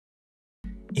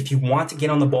If you want to get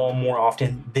on the ball more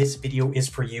often, this video is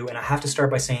for you. And I have to start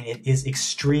by saying it is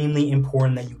extremely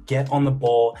important that you get on the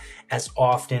ball as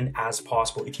often as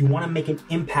possible. If you want to make an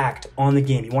impact on the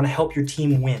game, you want to help your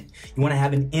team win, you want to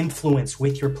have an influence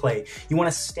with your play, you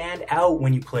want to stand out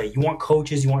when you play, you want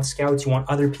coaches, you want scouts, you want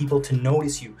other people to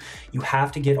notice you, you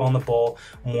have to get on the ball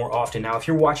more often. Now, if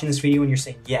you're watching this video and you're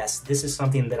saying, yes, this is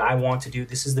something that I want to do,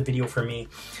 this is the video for me,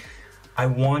 I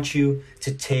want you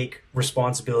to take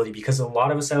responsibility, because a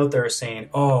lot of us out there are saying,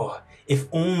 oh, if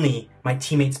only my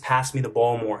teammates passed me the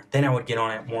ball more, then I would get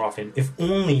on it more often. If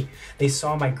only they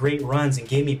saw my great runs and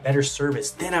gave me better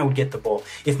service, then I would get the ball.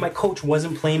 If my coach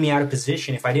wasn't playing me out of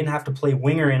position, if I didn't have to play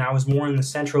winger and I was more in the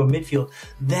central midfield,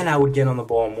 then I would get on the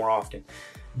ball more often.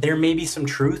 There may be some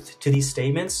truth to these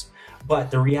statements,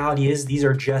 but the reality is these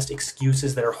are just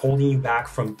excuses that are holding you back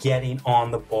from getting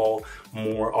on the ball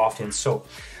more often. So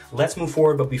let's move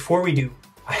forward. But before we do,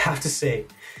 I have to say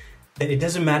that it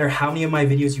doesn't matter how many of my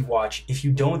videos you watch. If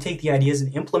you don't take the ideas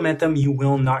and implement them, you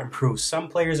will not improve. Some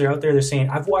players are out there, they're saying,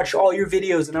 I've watched all your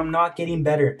videos and I'm not getting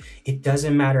better. It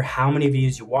doesn't matter how many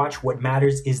videos you watch. What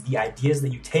matters is the ideas that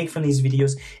you take from these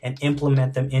videos and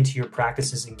implement them into your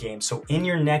practices and games. So in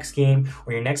your next game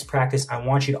or your next practice, I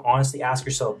want you to honestly ask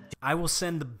yourself, I will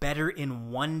send the Better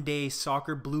in One Day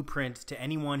soccer blueprint to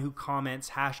anyone who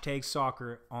comments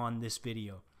 #soccer on this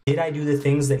video. did I do the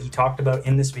things that he talked about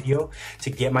in this video to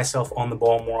get myself on the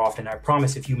ball more often? I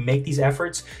promise if you make these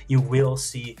efforts, you will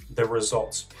see the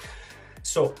results.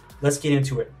 So let's get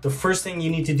into it. The first thing you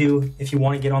need to do if you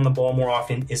want to get on the ball more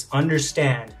often is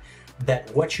understand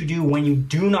that what you do when you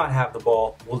do not have the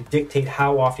ball will dictate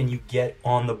how often you get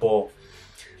on the ball.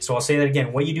 So I'll say that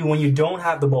again. What you do when you don't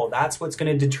have the ball, that's what's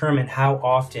going to determine how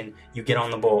often you get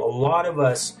on the ball. A lot of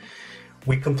us,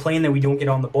 we complain that we don't get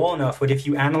on the ball enough, but if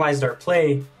you analyzed our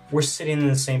play, we're sitting in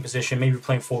the same position. Maybe you're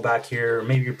playing fullback here, or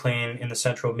maybe you're playing in the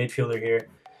central midfielder here.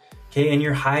 Okay, and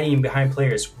you're hiding behind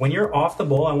players. When you're off the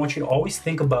ball, I want you to always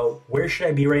think about where should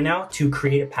I be right now to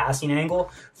create a passing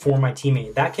angle for my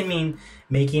teammate. That can mean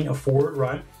making a forward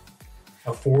run.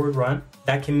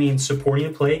 That can mean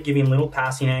supporting the play, giving little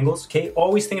passing angles. Okay,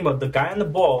 always think about the guy on the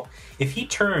ball. If he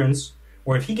turns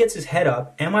or if he gets his head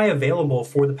up, am I available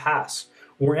for the pass?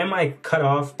 Or am I cut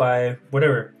off by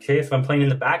whatever? Okay, if I'm playing in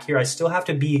the back here, I still have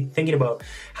to be thinking about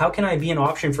how can I be an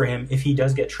option for him if he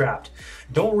does get trapped.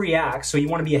 Don't react, so you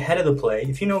want to be ahead of the play.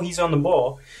 If you know he's on the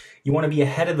ball, you want to be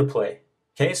ahead of the play.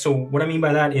 Okay, so what I mean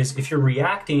by that is if you're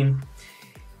reacting,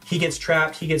 he gets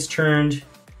trapped, he gets turned,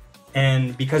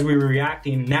 and because we were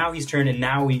reacting, now he's turned and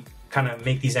now we kind of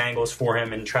make these angles for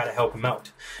him and try to help him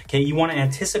out. Okay, you want to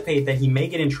anticipate that he may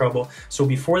get in trouble. So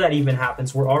before that even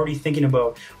happens, we're already thinking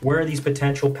about where are these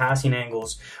potential passing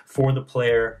angles for the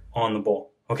player on the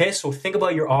ball. Okay, so think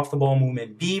about your off the ball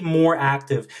movement. Be more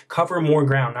active, cover more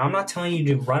ground. Now, I'm not telling you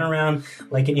to run around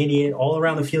like an idiot all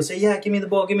around the field, say, yeah, give me the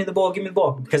ball, give me the ball, give me the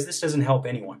ball, because this doesn't help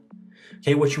anyone.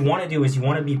 Okay, what you want to do is you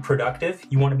want to be productive,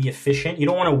 you want to be efficient, you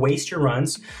don't want to waste your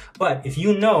runs, but if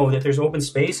you know that there's open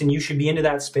space and you should be into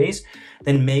that space,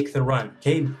 then make the run.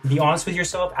 Okay, be honest with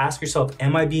yourself, ask yourself,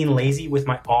 am I being lazy with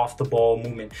my off the ball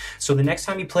movement? So the next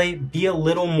time you play, be a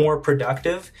little more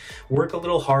productive, work a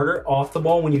little harder off the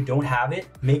ball when you don't have it,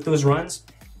 make those runs.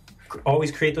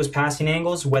 Always create those passing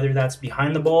angles, whether that's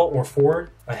behind the ball or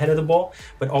forward, ahead of the ball,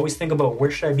 but always think about where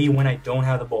should I be when I don't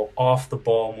have the ball, off the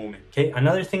ball movement. Okay,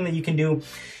 another thing that you can do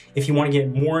if you want to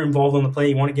get more involved on the play,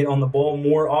 you want to get on the ball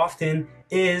more often,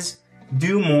 is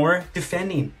do more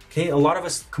defending. Okay, a lot of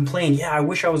us complain, yeah, I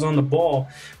wish I was on the ball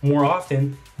more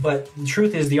often, but the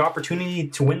truth is the opportunity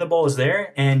to win the ball is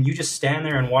there, and you just stand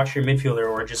there and watch your midfielder,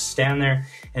 or just stand there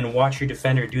and watch your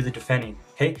defender do the defending.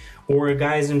 Okay, or a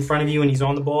guy's in front of you and he's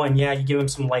on the ball, and yeah, you give him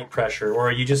some light pressure,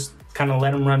 or you just kind of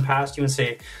let him run past you and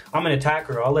say, I'm an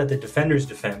attacker, I'll let the defenders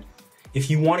defend. If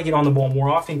you want to get on the ball more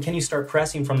often, can you start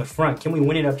pressing from the front? Can we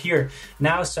win it up here?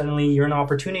 Now suddenly you're an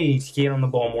opportunity to get on the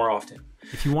ball more often.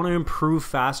 If you want to improve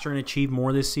faster and achieve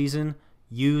more this season,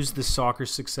 use the Soccer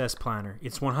Success Planner.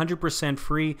 It's 100%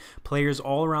 free. Players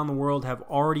all around the world have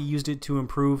already used it to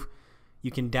improve.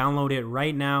 You can download it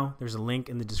right now. There's a link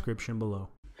in the description below.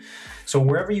 So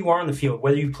wherever you are on the field,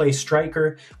 whether you play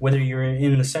striker, whether you're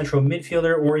in the central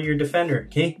midfielder or you're defender,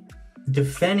 okay?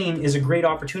 Defending is a great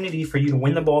opportunity for you to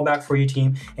win the ball back for your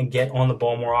team and get on the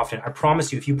ball more often. I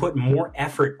promise you, if you put more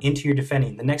effort into your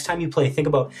defending, the next time you play, think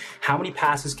about how many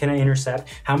passes can I intercept,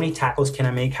 how many tackles can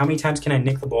I make, how many times can I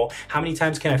nick the ball, how many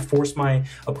times can I force my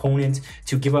opponent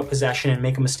to give up possession and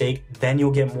make a mistake. Then you'll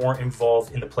get more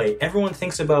involved in the play. Everyone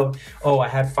thinks about, oh, I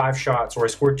had 5 shots, or I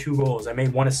scored 2 goals, I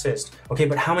made 1 assist. Okay,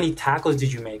 but how many tackles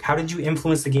did you make? How did you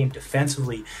influence the game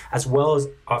defensively as well as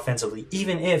offensively?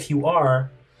 Even if you are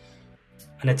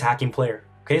an attacking player.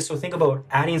 Okay, so think about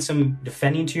adding some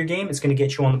defending to your game. It's going to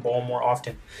get you on the ball more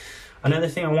often. Another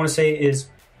thing I want to say is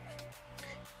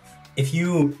if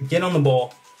you get on the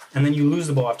ball and then you lose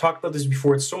the ball, I've talked about this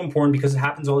before, it's so important because it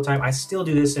happens all the time. I still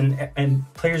do this,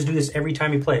 and players do this every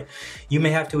time you play. You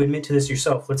may have to admit to this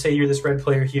yourself. Let's say you're this red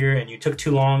player here and you took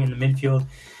too long in the midfield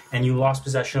and you lost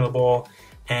possession of the ball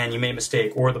and you made a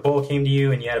mistake, or the ball came to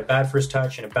you and you had a bad first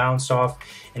touch and it bounced off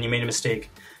and you made a mistake.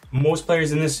 Most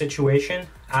players in this situation,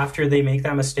 after they make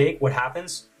that mistake, what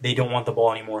happens? They don't want the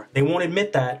ball anymore. They won't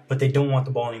admit that, but they don't want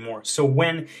the ball anymore. So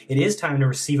when it is time to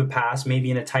receive a pass,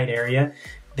 maybe in a tight area,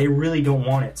 they really don't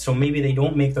want it. So maybe they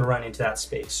don't make the run into that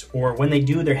space. Or when they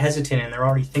do, they're hesitant and they're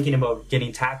already thinking about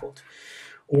getting tackled.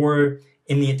 Or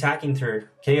in the attacking third,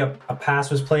 okay, a pass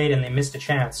was played and they missed a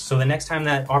chance. So the next time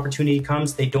that opportunity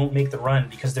comes, they don't make the run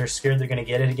because they're scared they're going to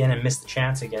get it again and miss the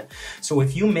chance again. So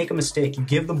if you make a mistake, you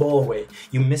give the ball away,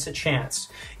 you miss a chance,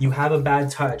 you have a bad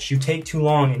touch, you take too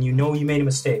long and you know you made a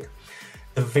mistake,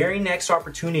 the very next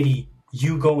opportunity,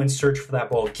 you go and search for that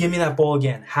ball. Give me that ball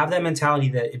again. Have that mentality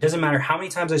that it doesn't matter how many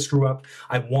times I screw up,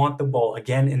 I want the ball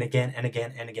again and again and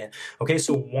again and again. Okay,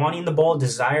 so wanting the ball,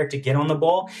 desire to get on the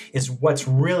ball is what's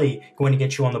really going to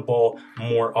get you on the ball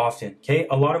more often. Okay,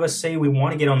 a lot of us say we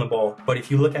want to get on the ball, but if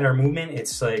you look at our movement,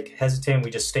 it's like hesitant.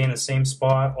 We just stay in the same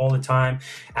spot all the time.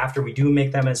 After we do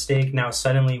make that mistake, now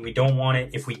suddenly we don't want it.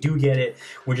 If we do get it,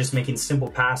 we're just making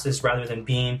simple passes rather than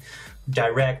being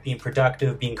direct, being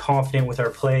productive, being confident with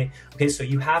our play. Okay, so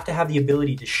you have to have the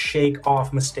ability to shake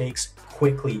off mistakes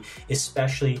quickly,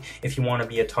 especially if you want to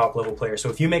be a top level player.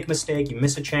 So if you make a mistake, you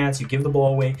miss a chance, you give the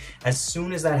ball away, as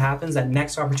soon as that happens, that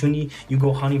next opportunity, you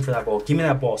go hunting for that ball. Give me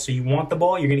that ball. So you want the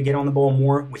ball, you're going to get on the ball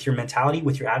more with your mentality,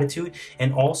 with your attitude,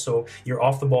 and also your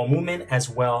off the ball movement as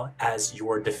well as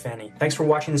your defending. Thanks for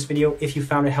watching this video. If you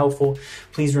found it helpful,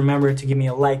 please remember to give me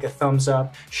a like, a thumbs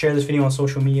up, share this video on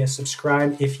social media,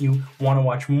 subscribe if you want to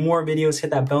watch more videos,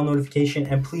 hit that bell notification,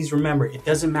 and please remember, it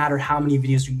doesn't matter how many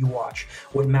videos you watch.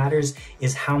 What matters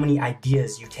is how many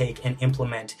ideas you take and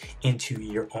implement into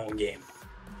your own game.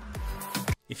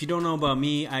 If you don't know about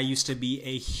me, I used to be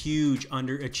a huge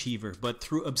underachiever, but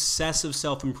through obsessive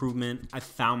self-improvement, I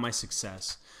found my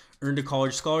success. Earned a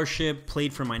college scholarship,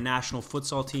 played for my national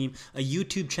futsal team, a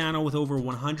YouTube channel with over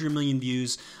 100 million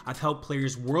views. I've helped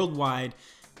players worldwide,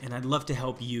 and I'd love to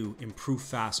help you improve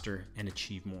faster and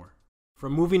achieve more.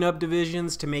 From moving up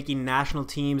divisions to making national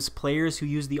teams, players who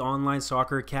use the Online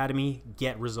Soccer Academy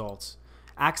get results.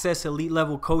 Access elite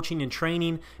level coaching and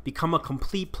training, become a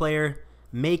complete player,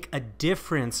 make a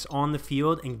difference on the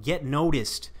field, and get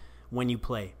noticed when you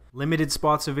play. Limited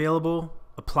spots available.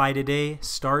 Apply today.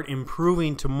 Start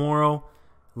improving tomorrow.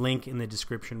 Link in the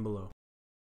description below.